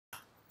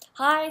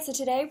Hi, so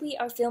today we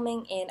are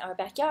filming in our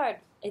backyard.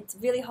 It's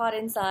really hot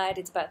inside.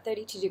 It's about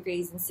 32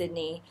 degrees in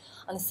Sydney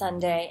on a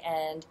Sunday,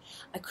 and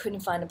I couldn't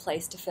find a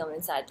place to film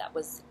inside that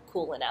was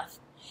cool enough.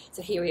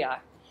 So here we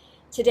are.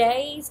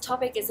 Today's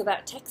topic is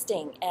about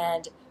texting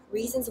and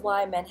reasons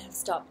why men may have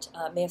stopped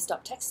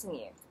texting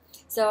you.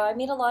 So I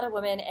meet a lot of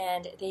women,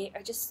 and they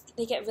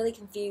get really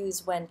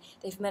confused when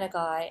they've met a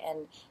guy,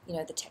 and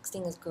the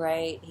texting is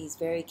great, he's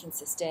very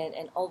consistent,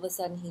 and all of a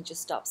sudden he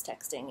just stops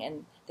texting,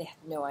 and they have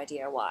no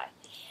idea why.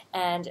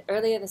 And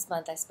earlier this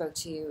month, I spoke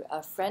to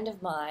a friend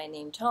of mine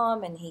named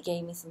Tom, and he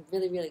gave me some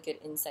really good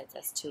insights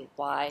as to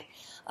why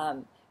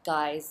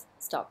guys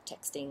stop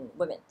texting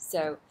women.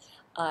 So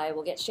I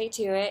will get straight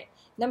to it.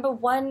 Number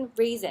one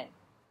reason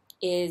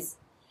is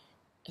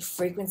the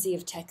frequency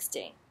of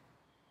texting.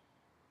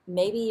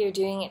 Maybe you're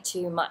doing it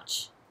too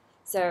much.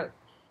 So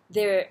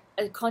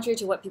contrary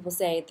to what people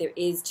say, there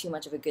is too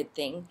much of a good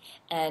thing.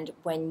 And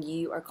when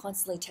you are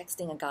constantly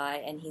texting a guy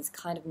and he's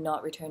kind of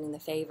not returning the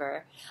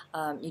favor,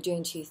 you're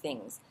doing two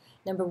things.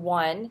 Number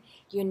one,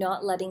 you're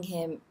not letting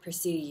him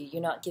pursue you.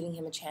 You're not giving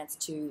him a chance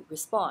to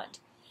respond.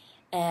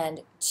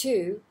 And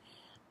two,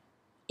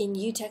 in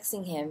you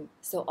texting him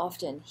so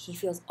often, he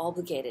feels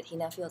obligated. He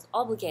now feels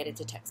obligated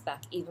to text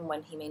back even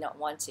when he may not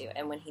want to.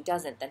 And when he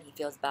doesn't, then he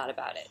feels bad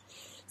about it.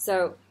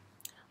 So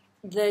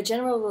the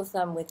general rule of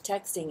thumb with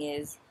texting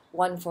is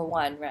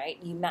 1-for-1, right?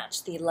 You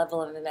match the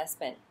level of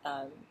investment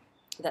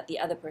that the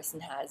other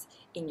person has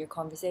in your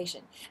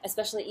conversation,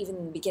 especially even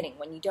in the beginning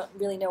when you don't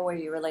really know where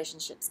your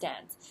relationship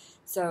stands.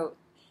 So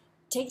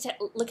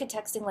look at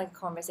texting like a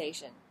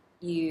conversation.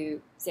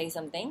 You say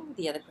something,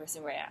 the other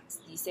person reacts.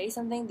 You say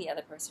something, the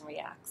other person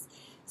reacts.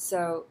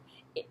 So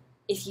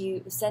if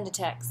you send a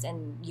text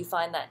and you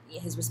find that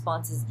his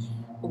response is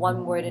a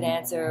one-worded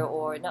answer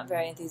or not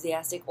very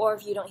enthusiastic, or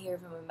if you don't hear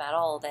from him at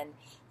all, then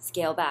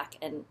scale back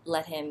and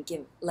let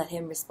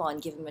him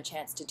respond, give him a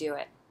chance to do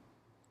it.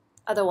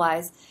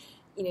 Otherwise,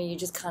 you're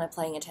just kind of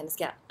playing a tennis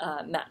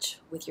match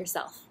with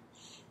yourself.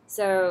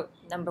 So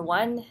number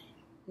one,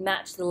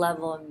 match the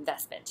level of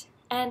investment.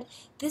 And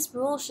this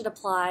rule should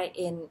apply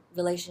in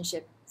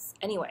relationships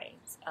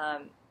anyways.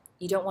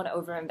 You don't want to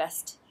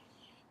overinvest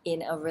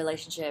in a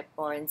relationship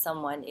or in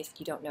someone if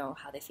you don't know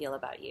how they feel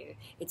about you.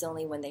 It's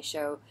only when they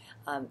show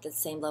the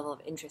same level of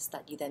interest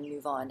that you then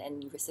move on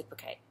and you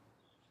reciprocate.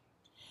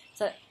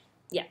 So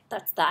yeah,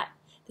 that's that.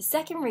 The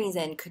second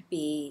reason could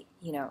be,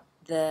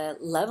 the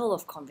level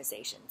of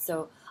conversation.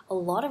 So a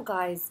lot of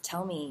guys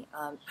tell me,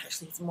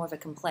 actually it's more of a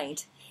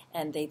complaint,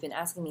 and they've been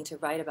asking me to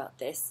write about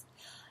this,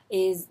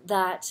 is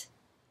that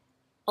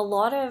a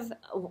lot of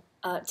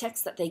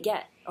texts that they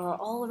get are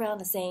all around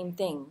the same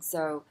thing.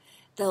 So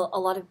a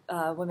lot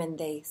of women,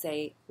 they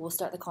say, we'll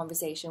start the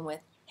conversation with,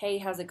 hey,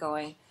 how's it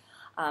going?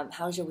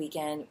 How's your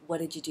weekend? What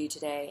did you do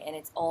today? And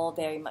it's all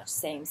very much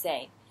same.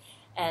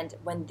 And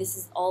when this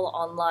is all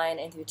online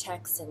and through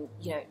text, and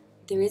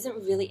there isn't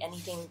really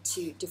anything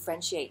to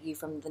differentiate you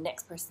from the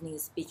next person you're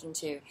speaking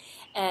to.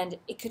 And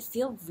it could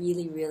feel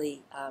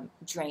really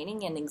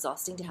draining and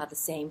exhausting to have the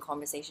same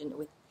conversation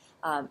with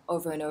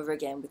over and over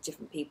again with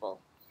different people.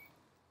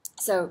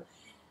 So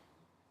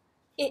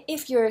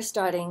if you're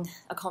starting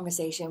a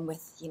conversation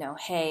with,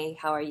 hey,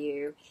 how are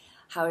you?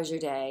 How is your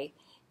day?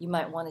 You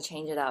might want to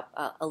change it up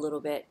a little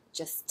bit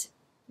just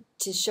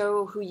to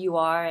show who you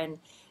are and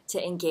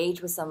to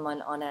engage with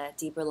someone on a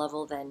deeper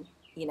level than,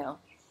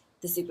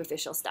 the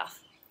superficial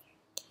stuff.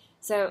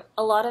 So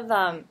a lot of,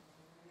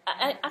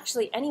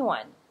 actually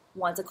anyone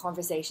wants a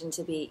conversation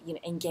to be,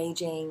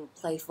 engaging,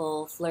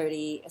 playful,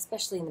 flirty,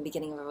 especially in the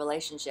beginning of a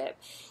relationship.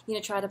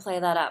 Try to play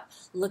that up.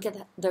 Look at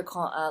their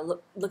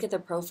look at their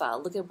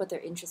profile. Look at what their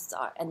interests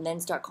are, and then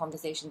start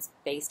conversations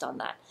based on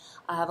that.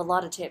 I have a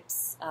lot of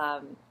tips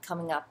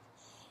coming up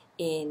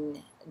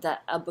in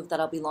a book that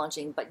I'll be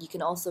launching, but you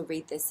can also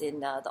read this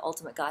in The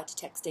Ultimate Guide to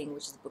Texting,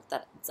 which is a book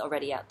that's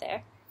already out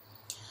there.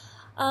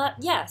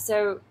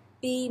 So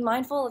be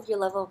mindful of your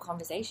level of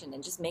conversation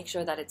and just make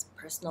sure that it's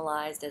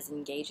personalized, as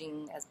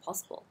engaging as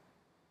possible.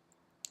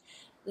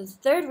 The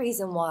third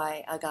reason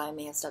why a guy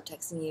may have stopped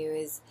texting you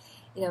is,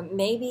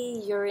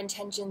 maybe your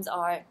intentions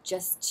are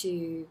just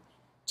to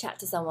chat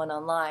to someone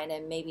online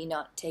and maybe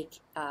not take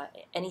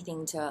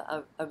anything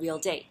to a real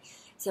date.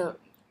 So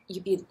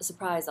you'd be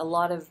surprised, a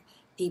lot of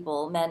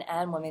people, men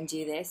and women,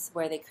 do this,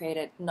 where they create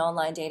an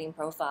online dating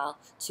profile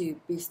to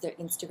boost their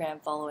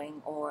Instagram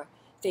following or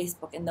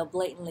Facebook, and they'll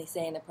blatantly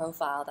say in the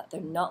profile that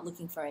they're not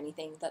looking for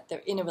anything, that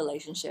they're in a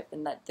relationship,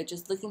 and that they're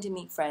just looking to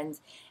meet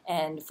friends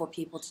and for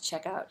people to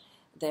check out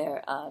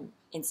their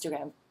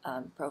Instagram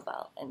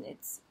profile. And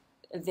it's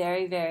a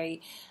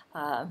very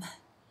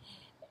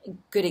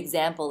good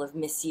example of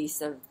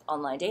misuse of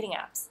online dating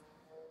apps.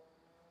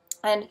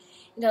 And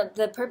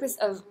the purpose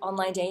of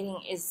online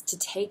dating is to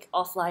take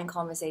offline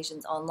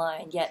conversations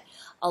online, yet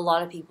a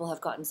lot of people have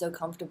gotten so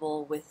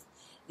comfortable with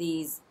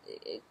these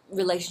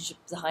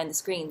relationships behind the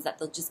screens that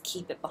they'll just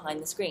keep it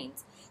behind the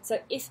screens. So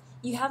if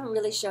you haven't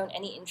really shown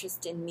any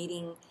interest in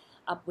meeting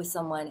up with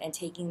someone and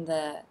taking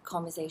the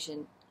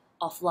conversation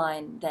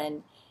offline,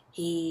 then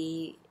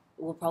he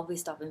will probably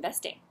stop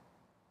investing.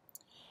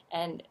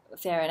 And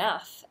fair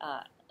enough,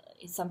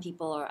 some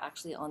people are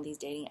actually on these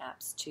dating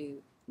apps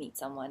to meet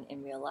someone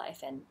in real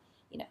life and,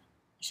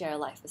 share a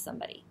life with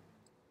somebody.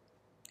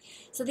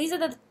 So these are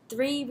the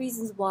 3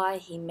 reasons why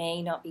he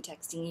may not be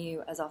texting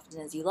you as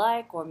often as you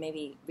like, or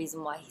maybe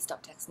reason why he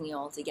stopped texting you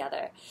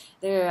altogether.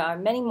 There are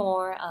many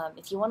more.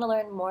 If you want to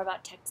learn more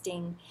about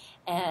texting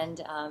and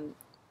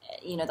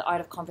the art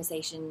of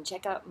conversation,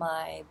 check out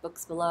my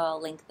books below.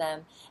 I'll link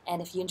them.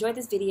 And if you enjoyed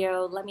this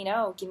video, let me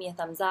know. Give me a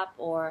thumbs up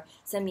or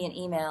send me an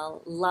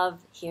email.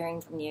 Love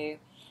hearing from you.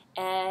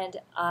 And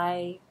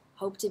I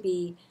hope to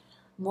be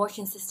more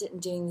consistent in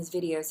doing these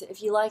videos. So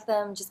if you like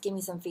them, just give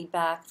me some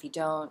feedback. If you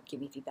don't,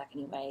 give me feedback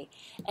anyway.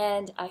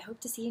 And I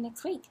hope to see you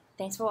next week.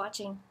 Thanks for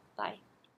watching. Bye.